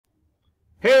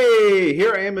Hey,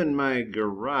 here I am in my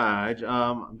garage.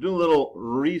 I'm doing a little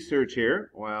research here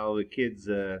while the kids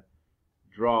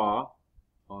draw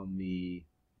on the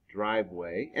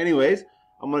driveway. Anyways,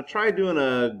 I'm going to try doing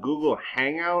a Google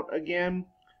Hangout again.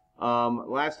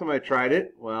 Last time I tried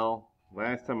it, no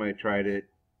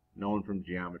one from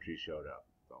geometry showed up.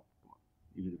 So, come on,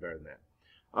 you can do better than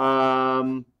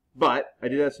that. But I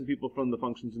did have some people from the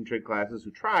functions and trig classes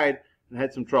who tried and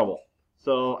had some trouble.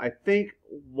 So I think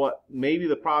what maybe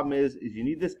the problem is you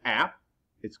need this app.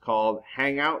 It's called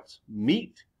Hangouts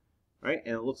Meet, right?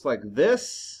 And it looks like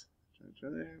this.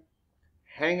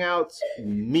 Hangouts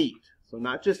Meet. So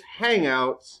not just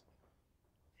Hangouts,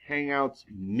 Hangouts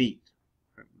Meet.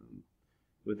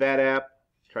 With that app,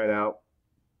 try it out.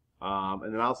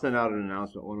 And then I'll send out an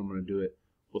announcement when I'm going to do it.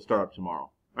 We'll start up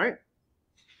tomorrow. All right?